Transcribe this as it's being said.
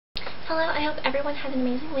Hello, I hope everyone had an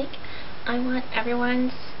amazing week. I want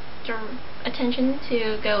everyone's attention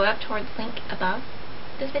to go up towards the link above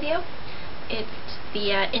this video. It's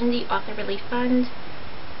the Indie Author Relief Fund.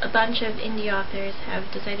 A bunch of indie authors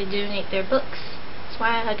have decided to donate their books,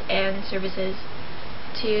 swag, and services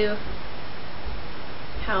to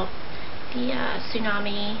help the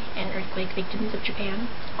tsunami and earthquake victims of Japan.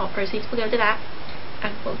 All proceeds will go to that,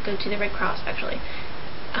 and will go to the Red Cross, actually.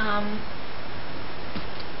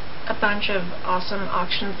 A bunch of awesome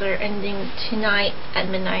auctions that are ending tonight at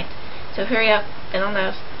midnight, so hurry up, get on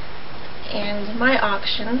those. And my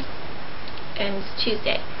auction ends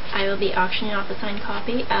Tuesday. I will be auctioning off a signed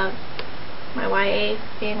copy of my YA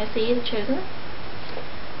fantasy, The Chosen,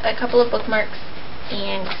 a couple of bookmarks,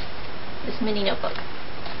 and this mini notebook.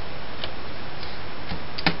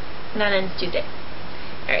 And that ends Tuesday.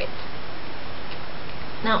 Alright.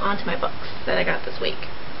 Now on to my books that I got this week.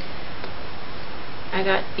 I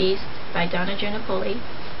got Beast by Donna Jo Napoli.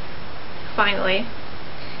 Finally.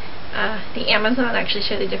 The Amazon actually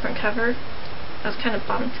showed a different cover. I was kind of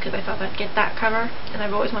bummed because I thought I'd get that cover, and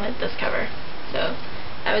I've always wanted this cover. So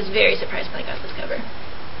I was very surprised when I got this cover.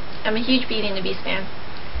 I'm a huge Beauty and the Beast fan.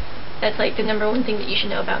 That's like the #1 thing that you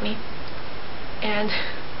should know about me. And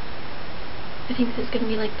I think this is going to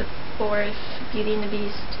be like the 4th Beauty and the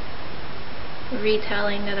Beast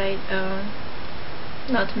retelling that I own.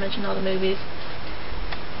 Not to mention all the movies.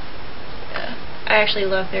 I actually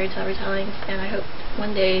love fairy tale retellings, and I hope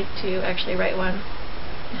one day to actually write one.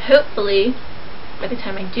 Hopefully, by the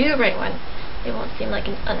time I do write one, it won't seem like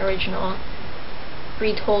an unoriginal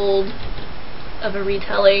retold of a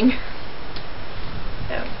retelling.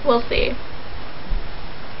 So, we'll see.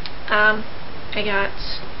 I got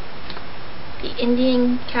The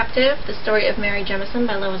Indian Captive, The Story of Mary Jemison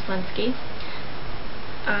by Lois Lensky.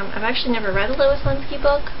 I've actually never read a Lois Lensky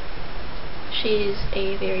book. She's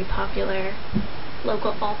a very popular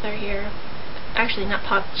local author here. Actually,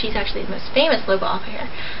 she's actually the most famous local author here.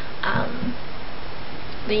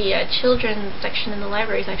 The children's section in the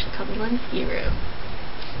library is actually called the Lensky Room.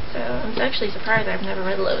 So I'm actually surprised I've never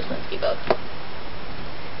read a Lois Lensky book.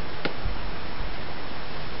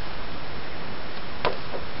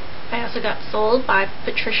 I also got Sold by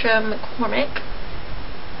Patricia McCormick.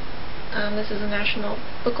 This is a National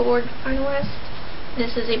Book Award finalist.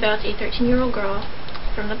 This is about a 13-year-old girl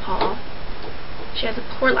from Nepal. She has a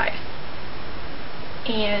poor life,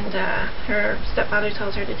 and her stepfather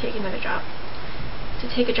tells her to take another job. To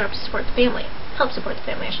take a job to support the family. Help support the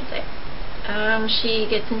family, I should say. She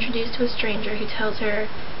gets introduced to a stranger who tells her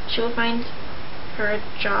she will find her a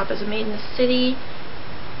job as a maid in the city.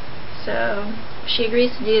 So she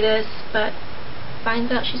agrees to do this, but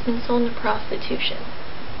finds out she's been sold into prostitution.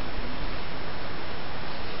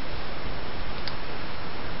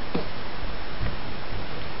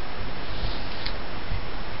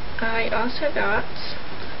 I also got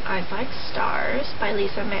Eyes Like Stars by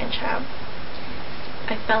Lisa Manchow.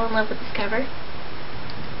 I fell in love with this cover.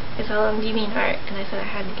 I saw it on DeviantArt, and I said I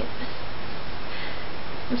had to get this.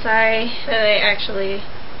 I'm sorry that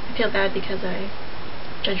I feel bad because I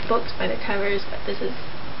judge books by their covers, but this is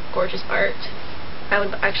gorgeous art. I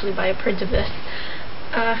would actually buy a print of this.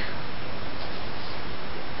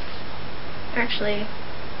 Actually,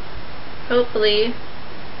 hopefully,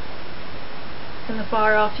 in the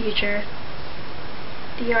far off future,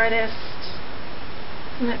 the artist,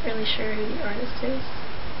 I'm not really sure who the artist is,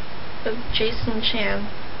 but Jason Chan,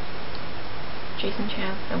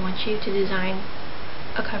 I want you to design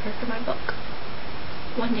a cover for my book.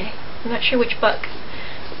 One day. I'm not sure which book,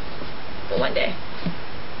 but one day.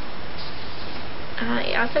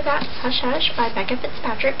 I also got Hush Hush by Becca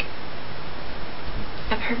Fitzpatrick.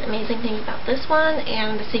 I've heard amazing things about this one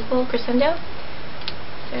and the sequel, Crescendo.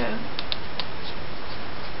 So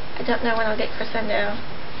I don't know when I'll get Crescendo,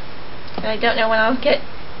 and I don't know when I'll get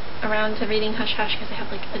around to reading Hush Hush because I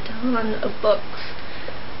have like a ton of books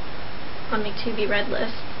on my to be read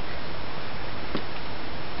list.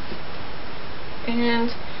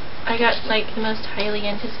 And I got like the most highly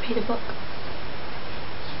anticipated book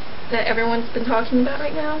that everyone's been talking about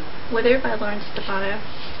right now, Wither by Lauren Stefano.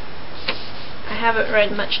 I haven't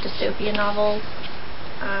read much dystopian novels,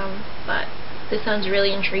 but this sounds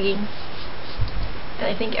really intriguing. And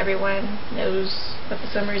I think everyone knows what the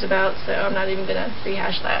summary's about, so I'm not even gonna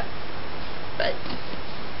rehash that. But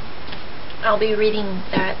I'll be reading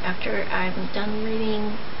that after I'm done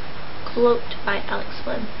reading Cloaked by Alex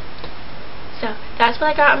Flynn. So that's what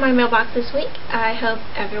I got in my mailbox this week. I hope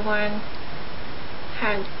everyone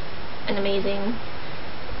had an amazing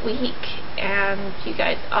week and you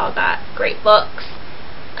guys all got great books.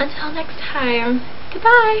 Until next time,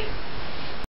 goodbye!